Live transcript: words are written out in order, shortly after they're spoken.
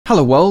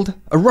Hello world,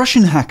 a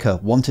Russian hacker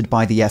wanted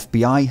by the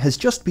FBI has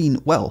just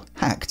been, well,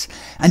 hacked,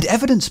 and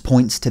evidence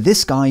points to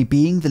this guy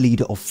being the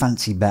leader of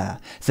Fancy Bear,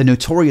 the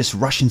notorious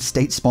Russian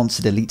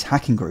state-sponsored elite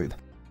hacking group.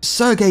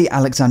 Sergei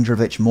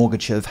Alexandrovich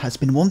Morgachev has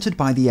been wanted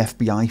by the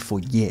FBI for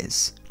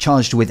years.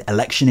 Charged with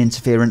election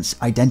interference,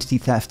 identity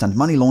theft and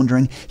money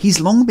laundering, he's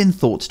long been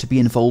thought to be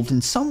involved in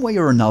some way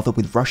or another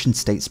with Russian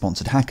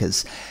state-sponsored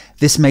hackers.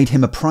 This made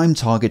him a prime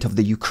target of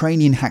the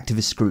Ukrainian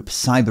hacktivist group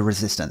Cyber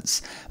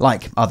Resistance.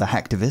 Like other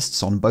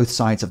hacktivists on both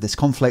sides of this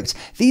conflict,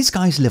 these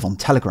guys live on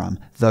Telegram,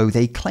 though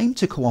they claim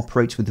to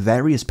cooperate with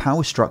various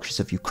power structures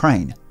of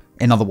Ukraine.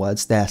 In other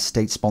words, they're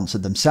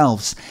state-sponsored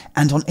themselves,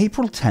 and on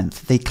April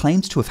 10th they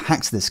claimed to have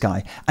hacked this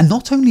guy and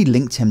not only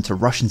linked him to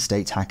Russian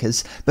state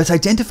hackers, but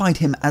identified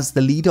him as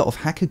the leader of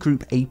hacker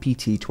group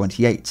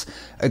APT28,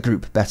 a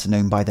group better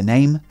known by the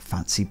name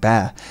Fancy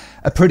Bear.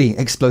 A pretty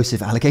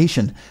explosive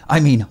allegation. I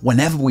mean,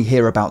 whenever we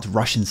hear about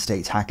Russian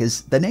state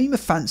hackers, the name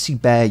of Fancy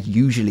Bear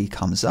usually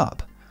comes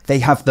up. They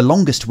have the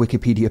longest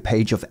Wikipedia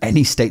page of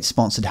any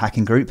state-sponsored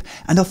hacking group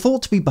and are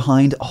thought to be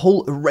behind a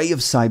whole array of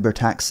cyber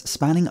attacks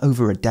spanning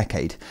over a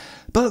decade.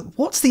 But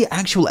what's the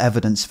actual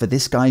evidence for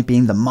this guy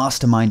being the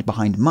mastermind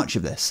behind much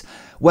of this?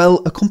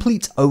 Well, a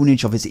complete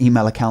ownage of his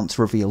email accounts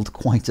revealed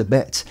quite a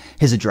bit.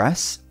 His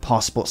address,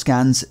 passport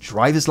scans,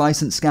 driver's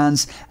license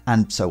scans,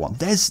 and so on.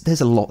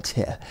 There's a lot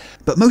here.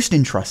 But most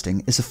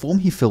interesting is a form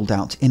he filled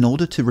out in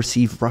order to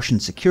receive Russian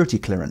security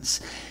clearance.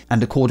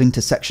 And according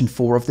to section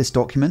 4 of this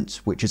document,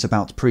 which is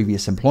about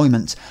previous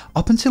employment,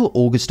 up until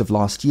August of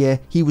last year,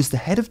 he was the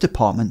head of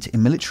department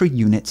in military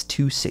unit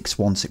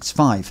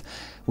 26165,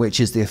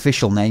 which is the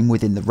official name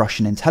within the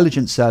Russian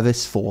intelligence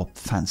service for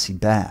Fancy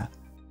Bear.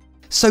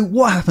 So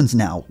what happens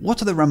now?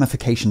 What are the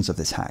ramifications of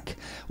this hack?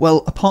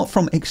 Well, apart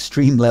from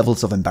extreme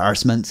levels of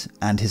embarrassment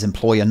and his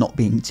employer not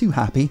being too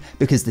happy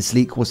because this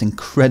leak was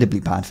incredibly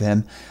bad for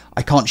him,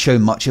 I can't show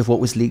much of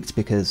what was leaked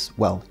because,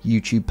 well,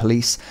 YouTube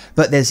police,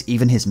 but there's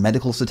even his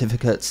medical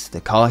certificates,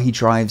 the car he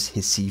drives,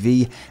 his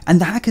CV,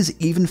 and the hackers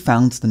even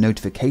found the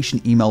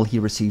notification email he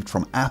received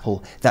from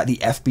Apple that the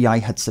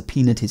FBI had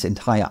subpoenaed his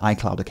entire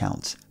iCloud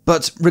account.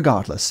 But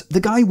regardless, the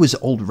guy was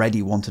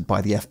already wanted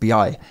by the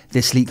FBI.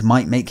 This leak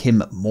might make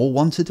him more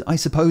wanted, I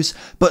suppose,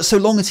 but so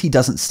long as he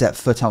doesn't step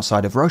foot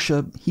outside of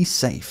Russia, he's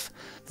safe.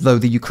 Though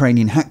the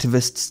Ukrainian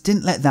hacktivists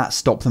didn't let that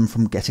stop them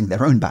from getting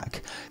their own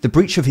back. The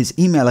breach of his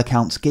email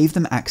account gave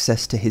them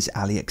access to his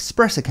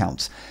Aliexpress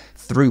account,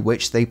 through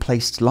which they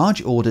placed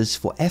large orders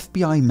for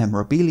FBI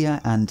memorabilia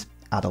and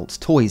adult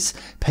toys,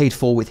 paid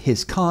for with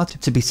his card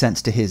to be sent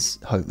to his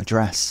home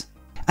address.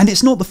 And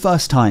it's not the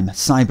first time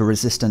Cyber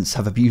Resistance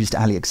have abused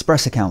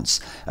Aliexpress accounts.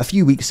 A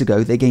few weeks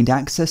ago they gained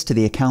access to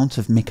the account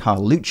of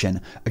Mikhail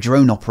Luchin, a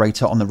drone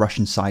operator on the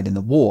Russian side in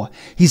the war.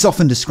 He's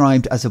often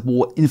described as a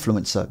war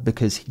influencer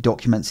because he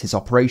documents his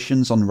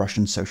operations on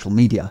Russian social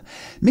media.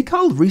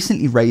 Mikhail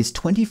recently raised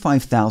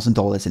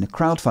 $25,000 in a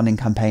crowdfunding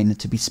campaign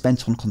to be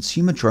spent on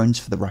consumer drones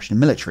for the Russian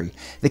military,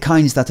 the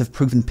kinds that have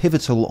proven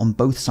pivotal on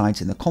both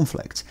sides in the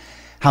conflict.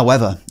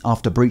 However,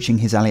 after breaching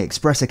his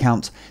Aliexpress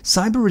account,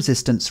 Cyber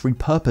Resistance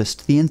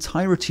repurposed the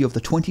entirety of the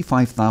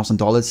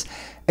 $25,000,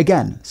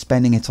 again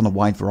spending it on a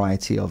wide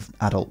variety of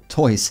adult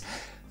toys.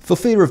 For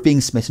fear of being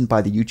smitten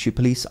by the YouTube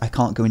police, I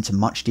can't go into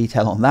much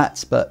detail on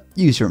that, but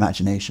use your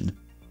imagination.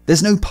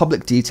 There's no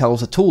public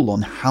details at all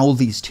on how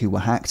these two were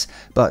hacked,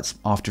 but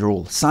after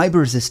all, Cyber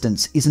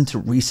Resistance isn't a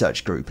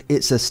research group,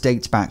 it's a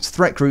state-backed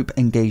threat group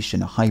engaged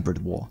in a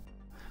hybrid war.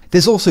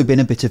 There's also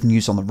been a bit of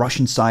news on the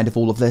Russian side of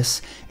all of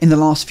this. In the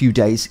last few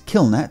days,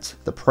 Killnet,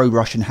 the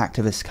pro-Russian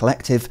hacktivist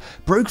collective,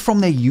 broke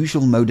from their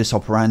usual modus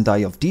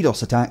operandi of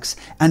DDoS attacks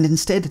and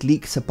instead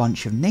leaked a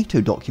bunch of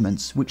NATO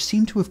documents which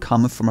seem to have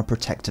come from a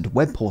protected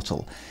web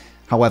portal.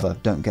 However,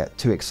 don't get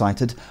too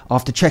excited.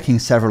 After checking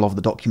several of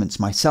the documents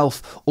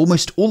myself,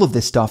 almost all of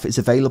this stuff is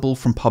available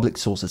from public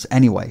sources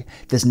anyway.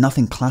 There's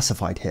nothing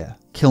classified here.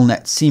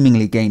 Killnet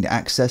seemingly gained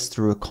access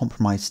through a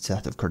compromised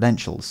set of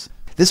credentials.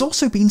 There's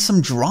also been some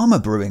drama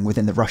brewing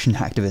within the Russian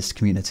hacktivist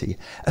community.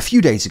 A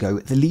few days ago,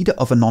 the leader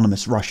of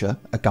Anonymous Russia,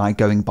 a guy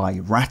going by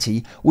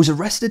Ratty, was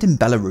arrested in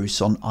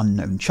Belarus on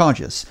unknown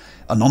charges.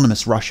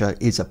 Anonymous Russia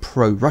is a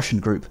pro-Russian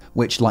group,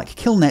 which, like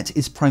Killnet,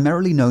 is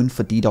primarily known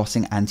for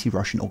DDoSing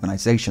anti-Russian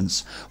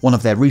organizations. One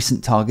of their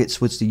recent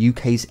targets was the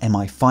UK's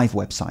MI5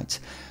 website.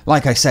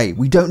 Like I say,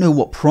 we don't know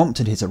what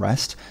prompted his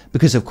arrest,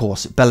 because of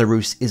course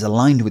Belarus is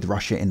aligned with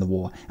Russia in the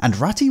war, and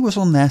Ratty was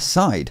on their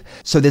side,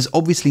 so there's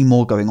obviously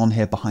more going on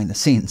here behind the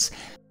scenes.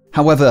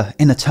 However,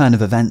 in a turn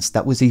of events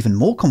that was even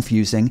more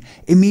confusing,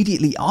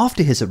 immediately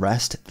after his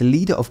arrest, the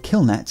leader of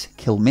Killnet,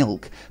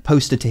 Killmilk,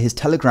 posted to his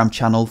Telegram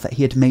channel that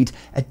he had made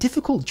a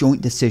difficult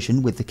joint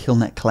decision with the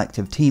Killnet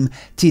collective team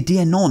to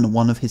DNon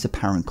one of his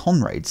apparent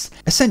comrades.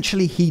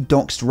 Essentially, he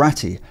doxed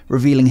Ratty,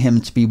 revealing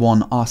him to be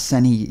one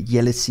Arseny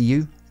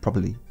Yelisiu.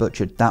 Probably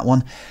butchered that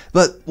one,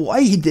 but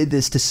why he did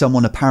this to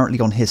someone apparently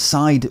on his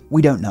side,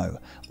 we don't know.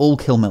 All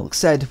Killmilk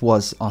said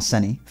was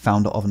Arseny,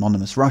 founder of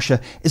Anonymous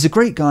Russia, is a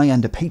great guy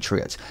and a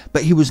patriot,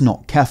 but he was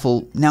not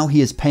careful, now he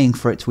is paying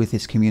for it with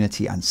his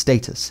community and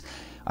status.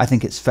 I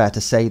think it's fair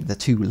to say that the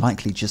two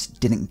likely just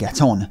didn't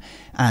get on,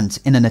 and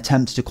in an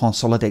attempt to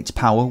consolidate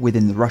power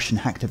within the Russian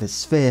hacktivist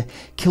sphere,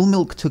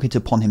 Killmilk took it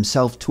upon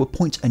himself to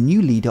appoint a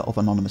new leader of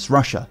Anonymous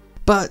Russia.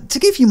 But to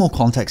give you more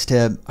context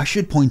here, I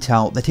should point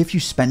out that if you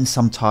spend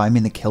some time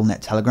in the Killnet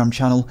Telegram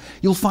channel,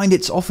 you'll find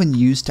it's often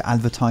used to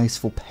advertise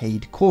for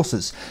paid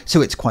courses,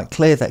 so it's quite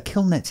clear that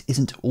Killnet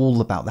isn't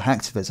all about the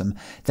hacktivism.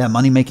 Their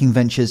money-making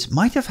ventures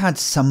might have had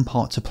some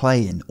part to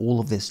play in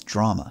all of this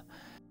drama.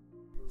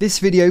 This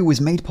video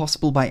was made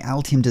possible by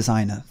Altium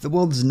Designer, the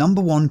world's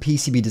 #1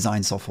 PCB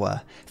design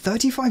software.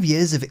 35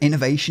 years of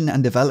innovation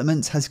and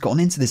development has gone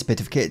into this bit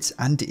of kit,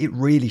 and it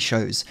really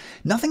shows.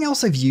 Nothing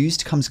else I've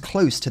used comes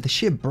close to the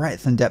sheer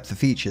breadth and depth of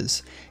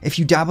features. If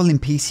you dabble in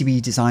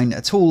PCB design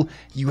at all,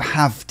 you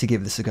have to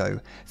give this a go.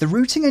 The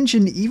routing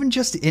engine, even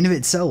just in of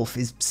itself,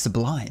 is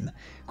sublime.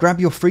 Grab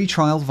your free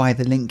trial via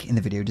the link in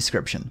the video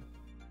description.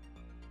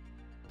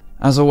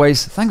 As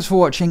always, thanks for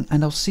watching,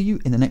 and I'll see you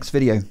in the next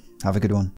video. Have a good one.